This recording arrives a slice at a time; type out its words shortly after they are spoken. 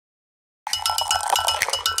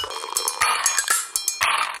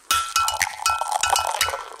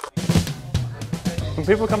When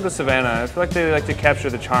people come to Savannah, I feel like they like to capture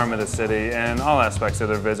the charm of the city and all aspects of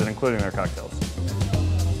their visit, including their cocktails.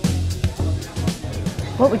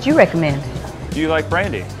 What would you recommend? Do you like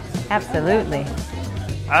brandy? Absolutely.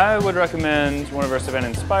 I would recommend one of our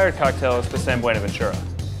Savannah-inspired cocktails, the San Beunaventure.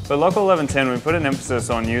 But Local 1110, we put an emphasis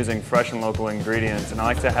on using fresh and local ingredients, and I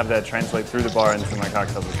like to have that translate through the bar into my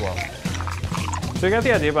cocktails as well. So I got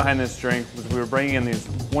the idea behind this drink was we were bringing in these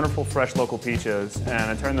wonderful fresh local peaches, and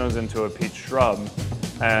I turned those into a peach shrub.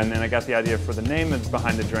 And then I got the idea for the name that's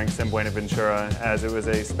behind the drink, San Beunaventure, as it was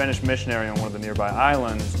a Spanish missionary on one of the nearby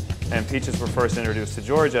islands, and peaches were first introduced to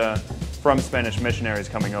Georgia from Spanish missionaries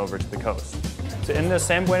coming over to the coast. So in the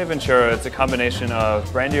San Beunaventure, it's a combination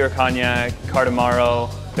of brandy or cognac,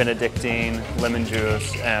 cardamaro, Benedictine, lemon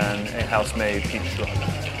juice, and a house-made peach shrub.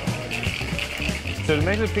 So to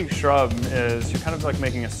make the peach shrub is, you're kind of like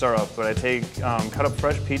making a syrup, but I take cut up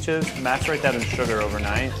fresh peaches, macerate that in sugar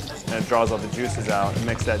overnight, and it draws all the juices out, and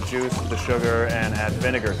mix that juice with the sugar and add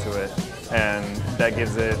vinegar to it. And that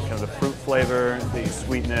gives it kind of the fruit flavor, the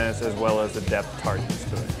sweetness, as well as the depth tartness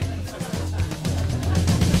to it.